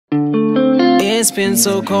It's been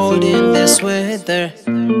so cold in this weather,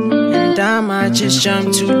 and I might just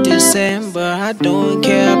jump to December. I don't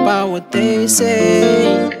care about what they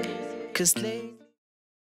say, 'cause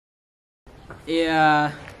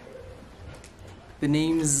yeah, the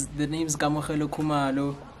name's Kamohelo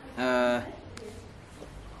Khumalo.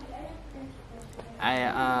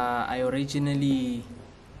 I originally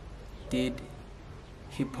did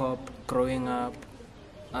hip hop growing up.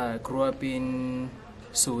 I grew up in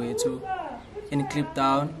Soweto, in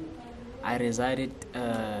Kliptown. I resided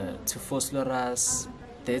to Vosloorus.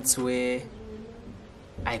 That's where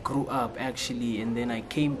I grew up actually, and then I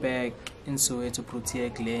came back in Soweto, Protea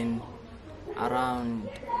Glen, around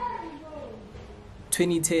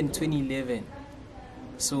 2010, 2011.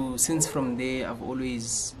 So since from there, I've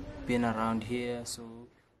always been around here. So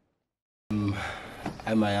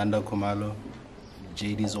I'm Ayanda Khumalo,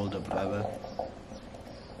 JD's older brother.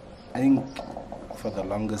 I think for the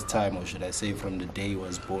longest time, or should I say from the day he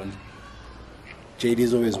was born,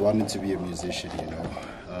 JD's always wanted to be a musician, you know.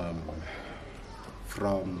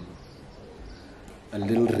 From a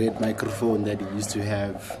little red microphone that he used to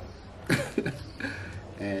have.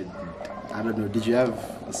 And I don't know, did you have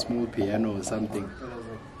a small piano or something?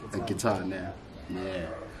 A guitar, yeah.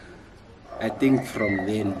 I think from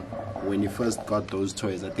then, when he first got those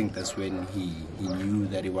toys, I think that's when he knew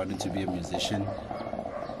that he wanted to be a musician.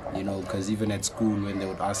 You know, because even at school, when they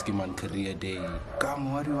would ask him on career day,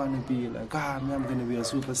 "Come, what do you want to be?" Like, I'm going to be a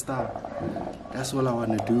superstar. That's all I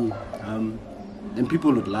want to do. And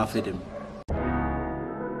people would laugh at him.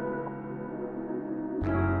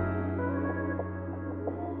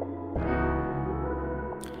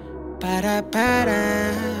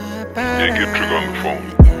 Take your trigger on the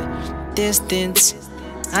phone. Distance,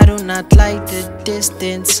 I do not like the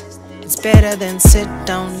distance. It's better than sit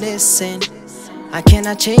down, listen. I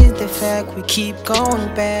cannot change the fact we keep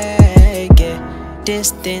going back. Yeah.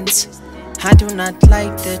 Distance, I do not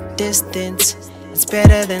like the distance. It's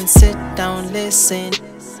better than sit down, listen.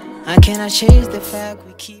 I cannot change the fact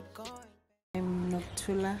we keep going. I'm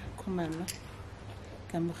Nokuthula Khumalo,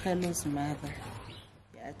 Kamohelo's mother.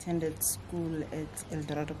 I attended school at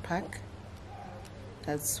Eldorado Park.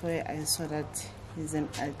 That's where I saw that he's an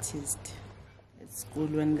artist. At school,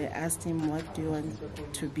 when they asked him, "What do you want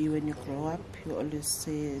to be when you grow up?" he always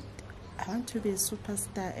said, "I want to be a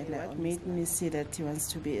superstar." And what made me see that he wants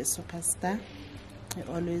to be a superstar, he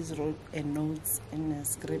always wrote notes in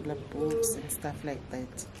scribbler books and stuff like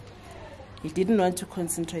that. He didn't want to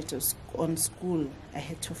concentrate on school. I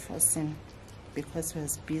had to force him because he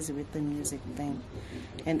was busy with the music thing,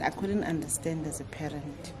 and I couldn't understand as a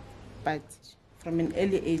parent. But from an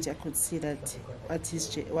early age, I could see that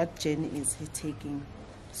what journey is he taking.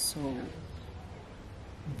 So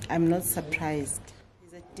I'm not surprised.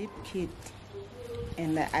 He's a deep kid,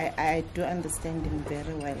 and I do understand him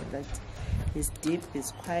very well. That he's deep,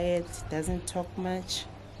 he's quiet, doesn't talk much,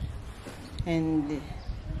 and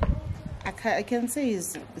I can say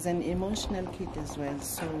he's an emotional kid as well.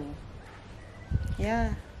 So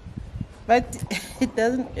yeah, but he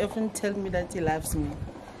doesn't often tell me that he loves me.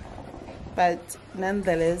 But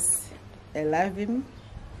nonetheless, I love him.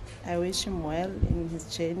 I wish him well in his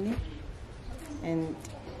journey, and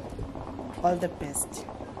all the best.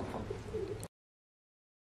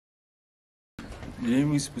 My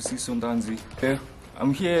name is Pusiso Ndanzi.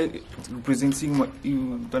 I'm here representing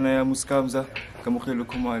Donaya Muskamza Kamohelo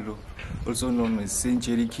Khumalo, also known as Saint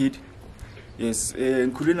Jerry Kid. Yes,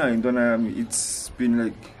 in Kulina in Donayami, it's been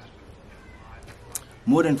like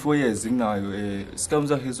more than 4 years now.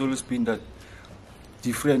 Skamza has always been that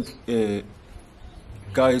different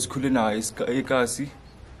guys. Kulina is Kasi.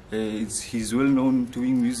 He's well known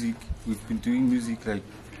doing music. We've been doing music like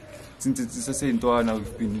since it's a same now.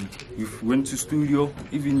 We've went to studio,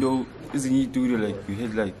 even though isn't he studio like we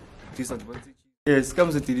had like disadvantages. Yes,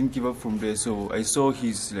 Skamza didn't give up from there. So I saw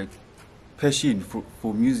his like passion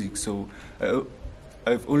for music. So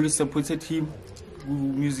I've always supported him,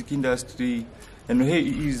 music industry. And here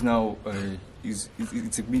he is now. It's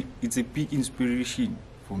a big inspiration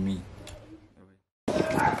for me.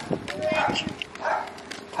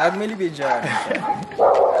 I'm really big job.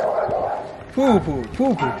 Poo.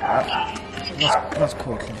 That's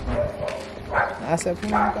cool. I said,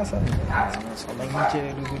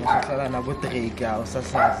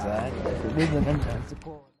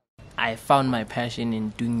 I found my passion in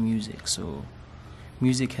doing music, so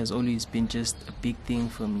music has always been just a big thing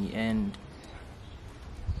for me, and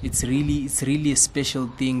it's really a special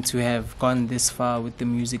thing to have gone this far with the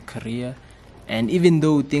music career. And even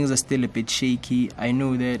though things are still a bit shaky, I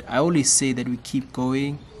know that I always say that we keep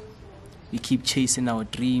going, we keep chasing our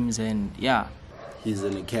dreams, and yeah, he's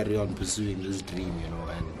gonna carry on pursuing this dream, you know,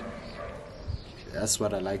 and that's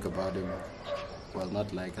what I like about him. Well,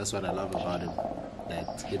 not like, that's what I love about him.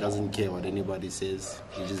 That he doesn't care what anybody says,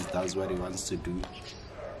 he just does what he wants to do.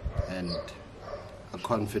 And a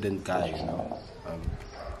confident guy, you know,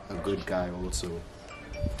 a good guy also.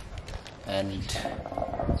 And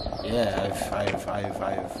yeah,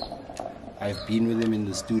 I've been with him in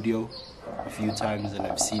the studio a few times and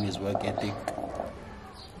I've seen his work ethic.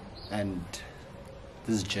 And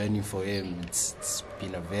this journey for him, it's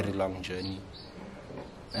been a very long journey.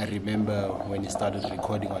 I remember when he started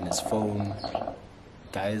recording on his phone,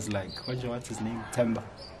 guys like, what's his name? Timba.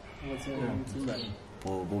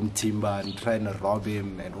 Boom Timba, and trying to rob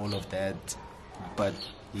him and all of that. But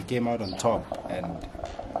he came out on top, and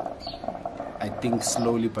I think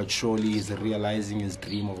slowly but surely he's realizing his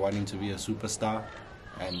dream of wanting to be a superstar,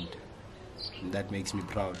 and that makes me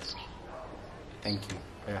proud. Thank you.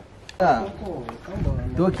 Yeah.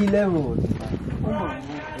 Doki level.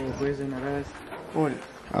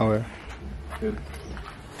 Awe.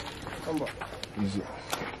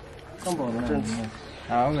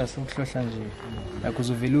 Ungasikuhlohla nje.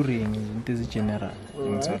 Akuzovela uringi into ezigeneral.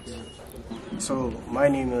 So my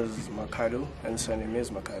name is Makado and surname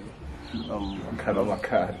is Makado.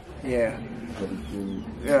 Makado. Yeah.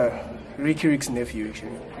 Ricky Rick's nephew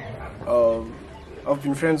actually. I've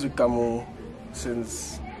been friends with Kamo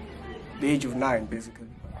since the age of 9 basically.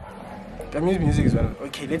 Kamu's music is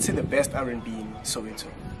okay, let's say the best R&B in Soweto.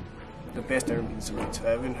 The best R&B in Soweto.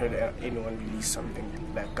 I haven't heard anyone release something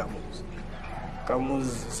like Kamu's.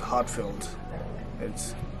 Kamu's is heartfelt.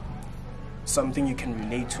 It's something you can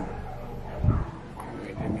relate to.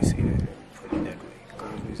 Wait, let me say that, put it that way.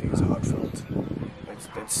 Kamu's music is heartfelt.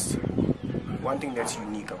 That's one thing that's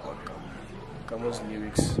unique about Kamu. Kamu's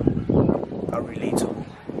lyrics are relatable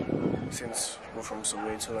since we're from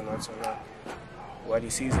Soweto and whatnot. What he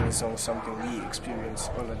says in the song is something we experience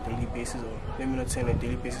on a daily basis, or let me not say on a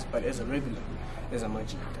daily basis, but as a regular, as a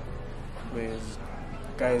majita. Whereas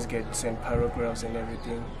guys get sent paragraphs and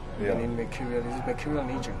everything, and in mercurial, is it mercurial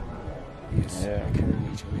nature? Yes, mercurial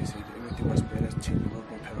nature, where say everything must be better to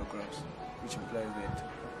work in paragraphs, which implies that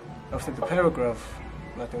after the paragraph,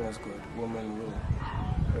 nothing was good. Woman will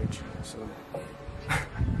hurt you. So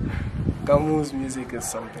Kamu's music is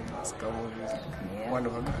something else. Kamu's music, one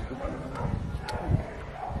of a kind.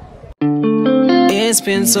 It's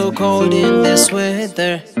been so cold in this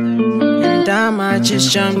weather, and I might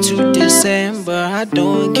just jump to December. I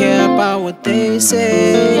don't care about what they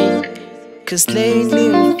say, 'cause lately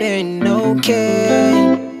we've been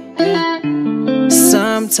okay.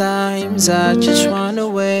 Sometimes I just run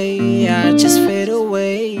away, I just fade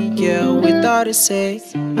away. Yeah, without a say,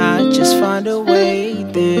 I just find a way,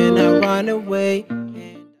 then I run away.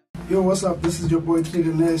 Yo, what's up? This is your boy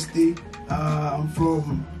Trigger Nasty. I'm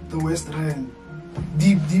from the West Rand,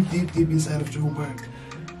 deep inside of Joburg.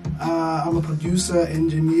 I'm a producer,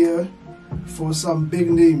 engineer for some big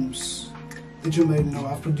names that you might know.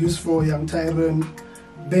 I've produced for Young Tyrant,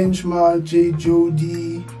 Benchmark, J.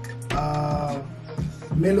 Jody,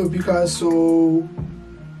 Melo Picasso.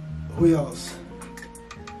 Who else?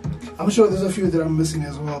 I'm sure there's a few that I'm missing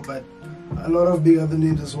as well, but a lot of big other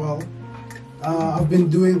names as well. I've been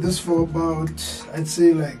doing this for about, I'd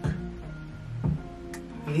say like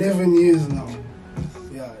 11 years now.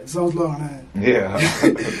 Yeah, it sounds long, man. Yeah.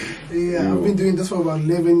 Yeah, I've been doing this for about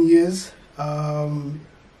 11 years.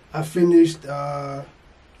 I finished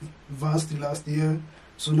varsity last year,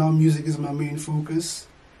 so now music is my main focus.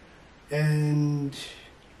 And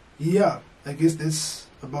yeah, I guess that's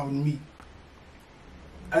about me.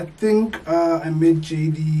 I think I met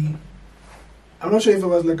JD, I'm not sure if it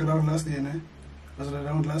was like around last year, né? Was it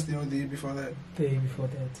around last year or the year before that? The year before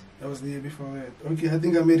that. That was the year before that. Okay, I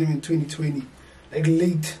think I met him in 2020, like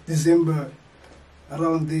late December,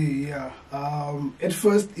 around there, yeah. At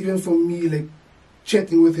first, even for me, like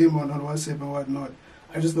chatting with him on WhatsApp and whatnot,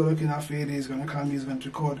 I just thought, okay, now Friday is gonna come, he's gonna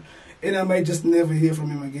record, and I might just never hear from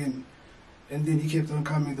him again. And then he kept on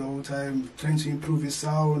coming the whole time, trying to improve his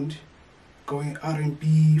sound, going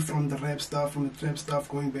R&B from the rap stuff, from the trap stuff,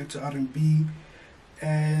 going back to R&B.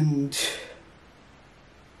 And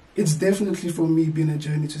it's definitely for me been a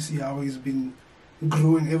journey to see how he's been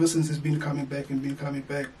growing ever since he's been coming back,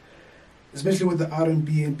 especially with the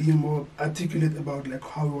R&B and being more articulate about like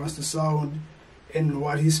how he wants to sound and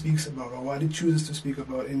what he speaks about, or what he chooses to speak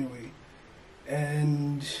about anyway.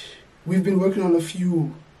 And we've been working on a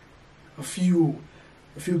few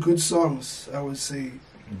good songs, I would say,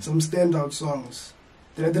 some standout songs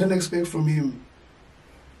that I didn't expect from him.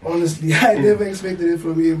 Honestly, I never expected it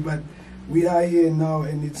from him, but we are here now,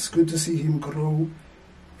 and it's good to see him grow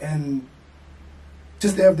and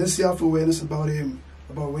just to have this self-awareness about him,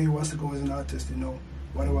 about where he wants to go as an artist, you know,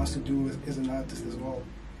 what he wants to do as an artist as well.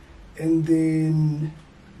 And then,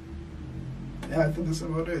 yeah, I think that's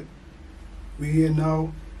about it. We're here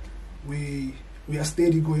now. We are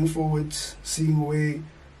steady going forward, seeing where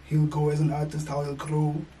he'll go as an artist, how he'll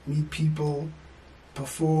grow, meet people,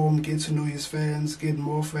 perform, get to know his fans, get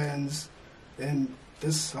more fans, and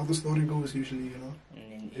that's how the story goes usually, you know.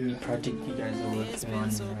 Any project you guys are working on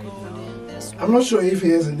right now? I'm not sure if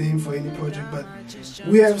he has a name for any project, but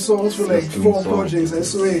we have songs for like 4 projects, I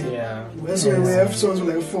swear. Yeah. I swear we have songs for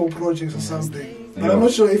like 4 projects or something. But I'm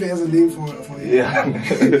not sure if he has a name for it. Yeah. we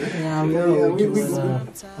on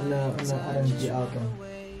the R&B album.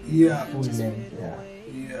 Yeah. Full length, yeah.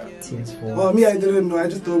 TS4. Well, me, I didn't know. I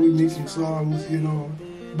just thought we're making songs, you know.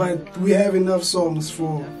 But we have enough songs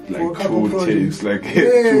for a couple projects. Like we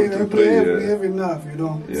have enough, you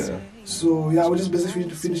know. Yeah. So yeah, we're just basically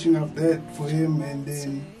finishing up that for him, and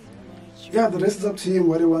then yeah, the rest is up to him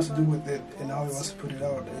what he wants to do with it and how he wants to put it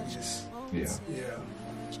out. I guess. Yeah.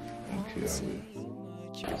 Okay.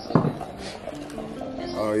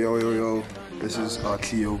 Yo. This is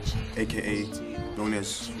Cleo, aka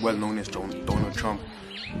well known as Donald Trump,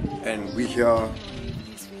 and we here.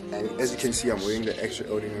 And as you can see, I'm wearing the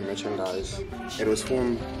Extraordinary merchandise. It was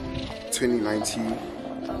formed 2019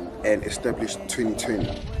 and established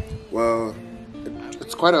 2020. Well,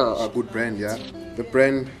 it's quite a good brand, yeah. The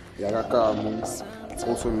brand Yagaka Amu, it's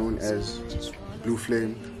also known as Blue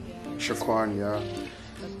Flame, Shaquan, yeah.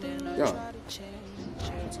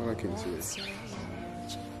 That's all I can say.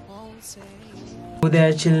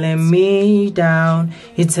 That you let me down,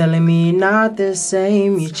 you're telling me not the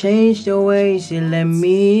same. You changed your ways, you let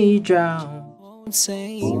me drown. Won't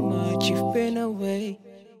say much, you've been away.